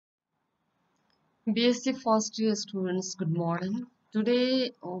BSc first year students, good morning.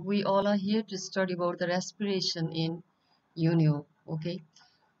 Today we all are here to study about the respiration in Unio. Okay,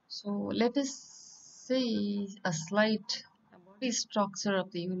 so let us say a slight body structure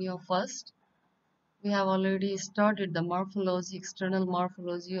of the Unio first. We have already started the morphology, external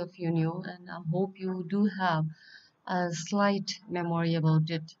morphology of Unio, and I hope you do have a slight memory about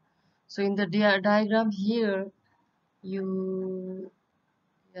it. So in the diagram here, you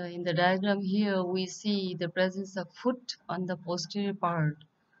in the diagram here, we see the presence of foot on the posterior part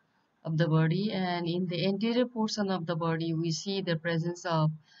of the body, and in the anterior portion of the body, we see the presence of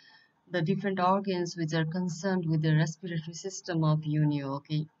the different organs which are concerned with the respiratory system of Unio.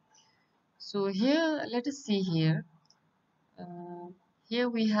 Okay, so here, let us see here. Uh, Here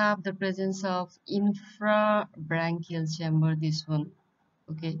we have the presence of infrabranchial chamber, this one.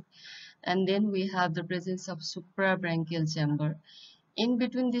 Okay, and then we have the presence of suprabranchial chamber. In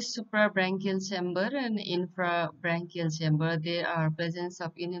between this suprabranchial chamber and infrabranchial chamber, there are presence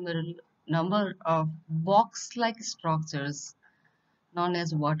of innumerable number of box-like structures known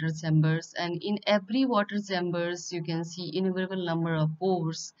as water chambers. And in every water chambers, you can see innumerable number of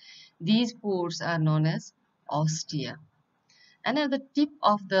pores. These pores are known as ostia. And at the tip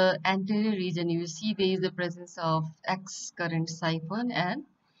of the anterior region, you see there is the presence of excurrent siphon and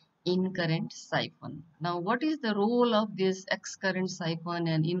incurrent siphon. Now, what is the role of this excurrent siphon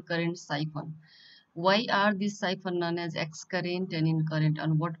and incurrent siphon? Why are these siphon known as excurrent and incurrent?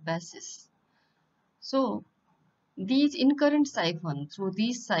 On what basis? So, these incurrent siphon, through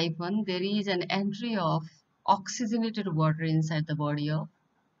these siphon, there is an entry of oxygenated water inside the body of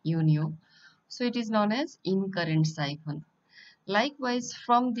Unio. So, it is known as incurrent siphon. Likewise,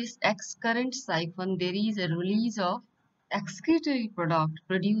 from this excurrent siphon, there is a release of excretory product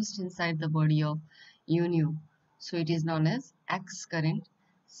produced inside the body of Unio. So it is known as excurrent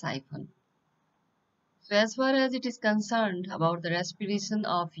siphon. So as far as it is concerned about the respiration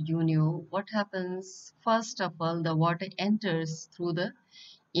of Unio, what happens? First of all, the water enters through the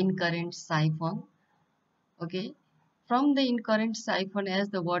incurrent siphon. Okay. From the incurrent siphon, as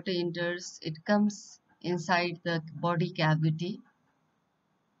the water enters, it comes inside the body cavity,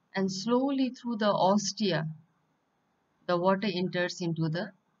 and slowly through the ostia, the water enters into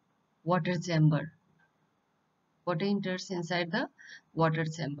the water chamber. Water enters inside the water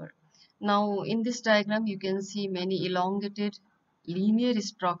chamber. Now, in this diagram, you can see many elongated linear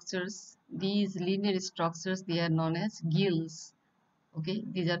structures. These linear structures, they are known as gills. Okay,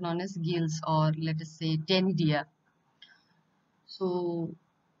 these are known as gills, or let us say ctenidia. So,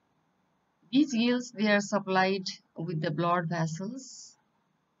 these gills, they are supplied with the blood vessels.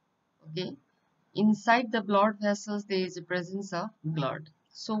 Okay, inside the blood vessels, there is a presence of blood.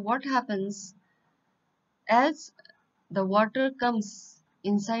 So what happens as the water comes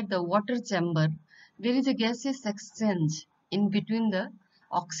inside the water chamber, there is a gaseous exchange in between the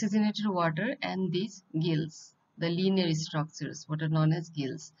oxygenated water and these gills, the linear structures, what are known as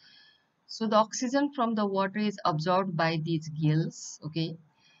gills. So the oxygen from the water is absorbed by these gills, okay,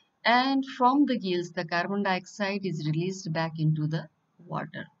 and from the gills, the carbon dioxide is released back into the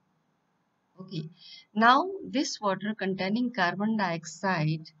water. Okay, now this water containing carbon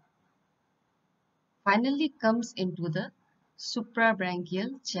dioxide finally comes into the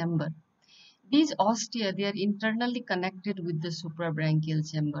suprabranchial chamber. These ostia, they are internally connected with the suprabranchial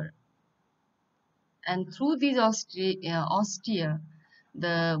chamber. And through these ostia,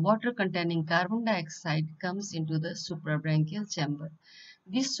 the water containing carbon dioxide comes into the suprabranchial chamber.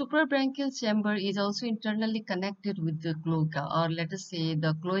 This suprabranchial chamber is also internally connected with the cloaca, or let us say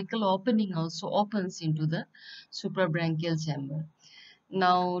the cloacal opening also opens into the suprabranchial chamber.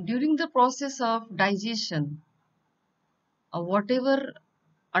 Now, during the process of digestion, whatever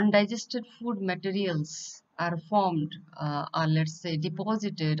undigested food materials are formed, or let's say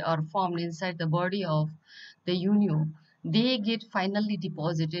deposited or formed inside the body of the Unio, they get finally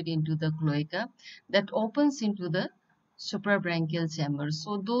deposited into the cloaca that opens into the suprabranchial chamber.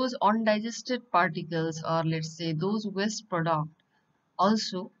 So those undigested particles, or let's say those waste product,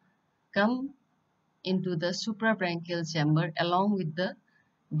 also come into the suprabranchial chamber along with the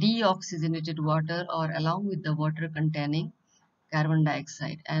deoxygenated water, or along with the water containing carbon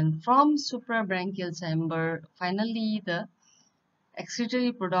dioxide. And from suprabranchial chamber, finally the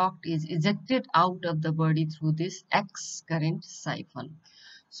excretory product is ejected out of the body through this excurrent siphon.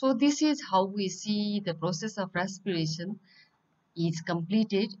 So this is how we see the process of respiration is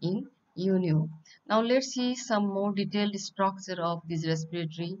completed in Unio. Now let's see some more detailed structure of these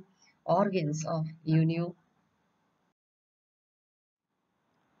respiratory organs of Unio.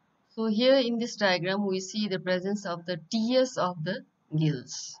 So here in this diagram, we see the presence of the TS of the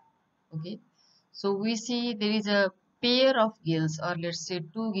gills. Okay. So we see there is a pair of gills, or let's say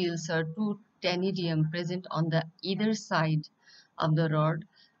two gills or two ctenidium present on the either side of the rod.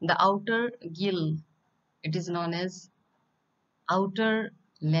 The outer gill, it is known as outer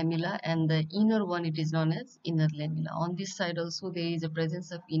lamella, and the inner one, it is known as inner lamella. On this side also there is a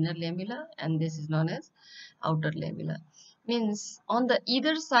presence of inner lamella, and this is known as outer lamella. Means on the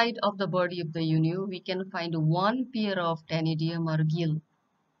either side of the body of the Unio, we can find one pair of ctenidium or gill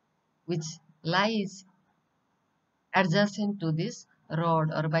which lies adjacent to this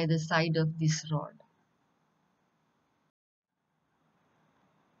rod or by the side of this rod.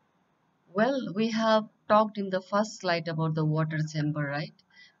 Well, we have talked in the first slide about the water chamber, right?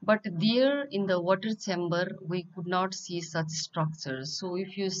 But there in the water chamber, we could not see such structures. So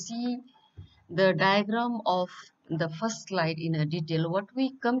if you see the diagram of the first slide in a detail, what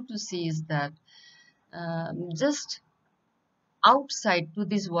we come to see is that just outside to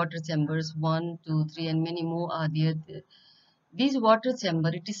these water chambers, 1, 2, 3, and many more are there. This water chamber,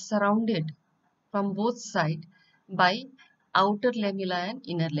 it is surrounded from both sides by outer lamella and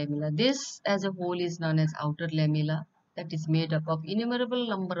inner lamella. This as a whole is known as outer lamella, that is made up of innumerable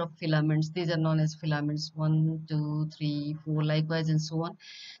number of filaments. These are known as filaments, 1, 2, 3, 4, likewise and so on.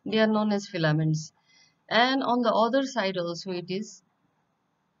 They are known as filaments. And on the other side also it is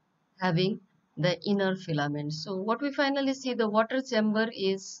having the inner filament. So what we finally see, the water chamber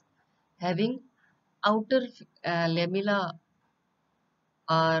is having outer lamella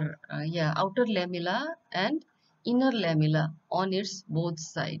or outer lamella and inner lamella on its both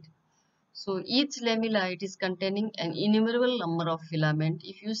side. So each lamella, it is containing an innumerable number of filament.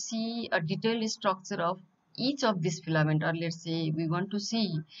 If you see a detailed structure of each of these filament, or let's say we want to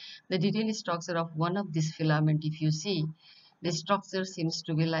see the detailed structure of one of these filament, if you see the structure seems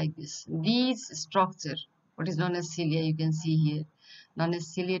to be like this. These structure, what is known as cilia, you can see here, known as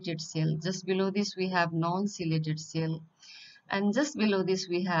ciliated cell. Just below this we have non-ciliated cell, and just below this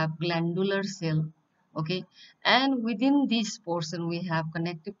we have glandular cell. Okay, and within this portion we have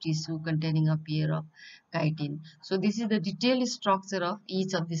connective tissue containing a pair of chitin. So this is the detailed structure of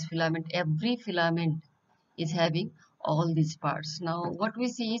each of these filament. Every filament is having all these parts. Now what we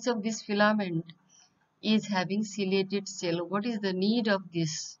see, each of these filament is having ciliated cell. What is the need of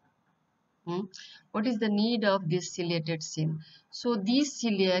this? What is the need of this ciliated cell? So these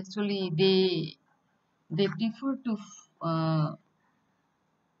cilia actually they prefer to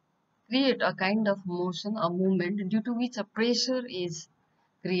create a kind of motion, a movement, due to which a pressure is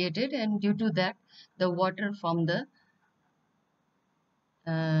created, and due to that the water from the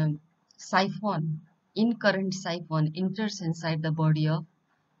siphon, incurrent siphon, enters inside the body of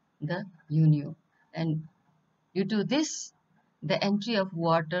the Unio, and due to this the entry of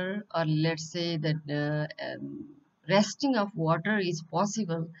water, or let's say that the resting of water is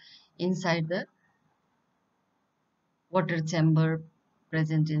possible inside the water chamber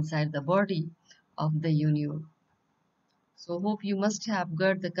present inside the body of the Unio. So hope you must have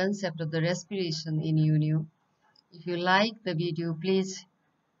got the concept of the respiration in Unio. If you like the video, please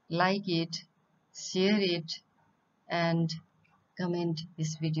like it, share it, and comment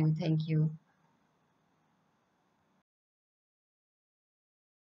this video. Thank you.